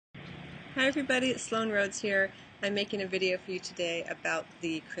Hi everybody, it's Sloan Rhodes here. I'm making a video for you today about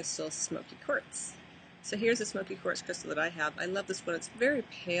the crystal smoky quartz. So here's a smoky quartz crystal that I have. I love this one. It's very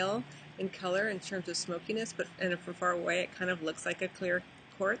pale in color in terms of smokiness, and from far away it kind of looks like a clear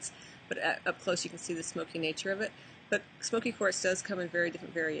quartz, but up close you can see the smoky nature of it. But smoky quartz does come in very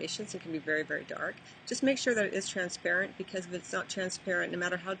different variations and can be very, very dark. Just make sure that it is transparent, because if it's not transparent, no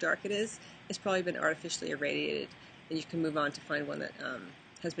matter how dark it is, it's probably been artificially irradiated, and you can move on to find one that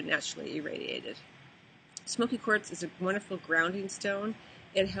has been naturally irradiated. Smoky quartz is a wonderful grounding stone.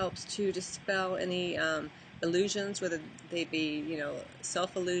 It helps to dispel any illusions, whether they be,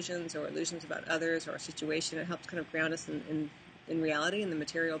 self-illusions or illusions about others or a situation. It helps kind of ground us in reality, in the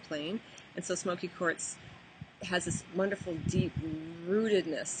material plane. And so smoky quartz has this wonderful deep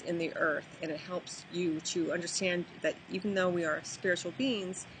rootedness in the earth, and it helps you to understand that even though we are spiritual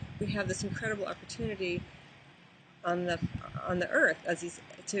beings, we have this incredible opportunity on the earth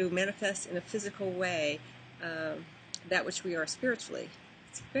to manifest in a physical way that which we are spiritually.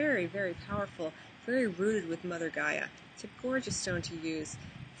 It's very, very powerful, very rooted with Mother Gaia. It's a gorgeous stone to use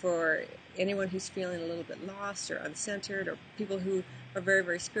for anyone who's feeling a little bit lost or uncentered, or people who are very,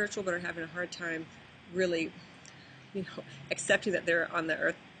 very spiritual but are having a hard time really, accepting that they're on the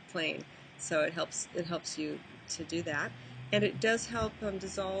earth plane. So it helps you to do that, and it does help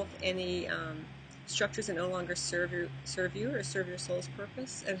dissolve any structures that no longer serve you or serve your soul's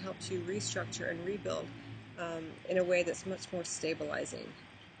purpose, and helps you restructure and rebuild in a way that's much more stabilizing.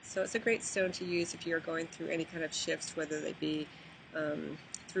 So it's a great stone to use if you're going through any kind of shifts, whether they be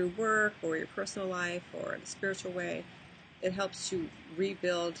through work or your personal life or in a spiritual way. It helps you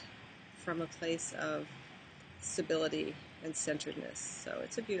rebuild from a place of stability and centeredness. So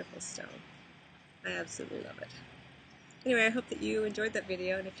it's a beautiful stone. I absolutely love it. Anyway, I hope that you enjoyed that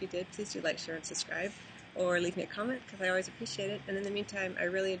video, and if you did, please do like, share, and subscribe, or leave me a comment, because I always appreciate it. And in the meantime, I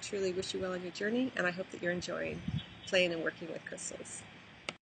really and truly wish you well on your journey, and I hope that you're enjoying playing and working with crystals.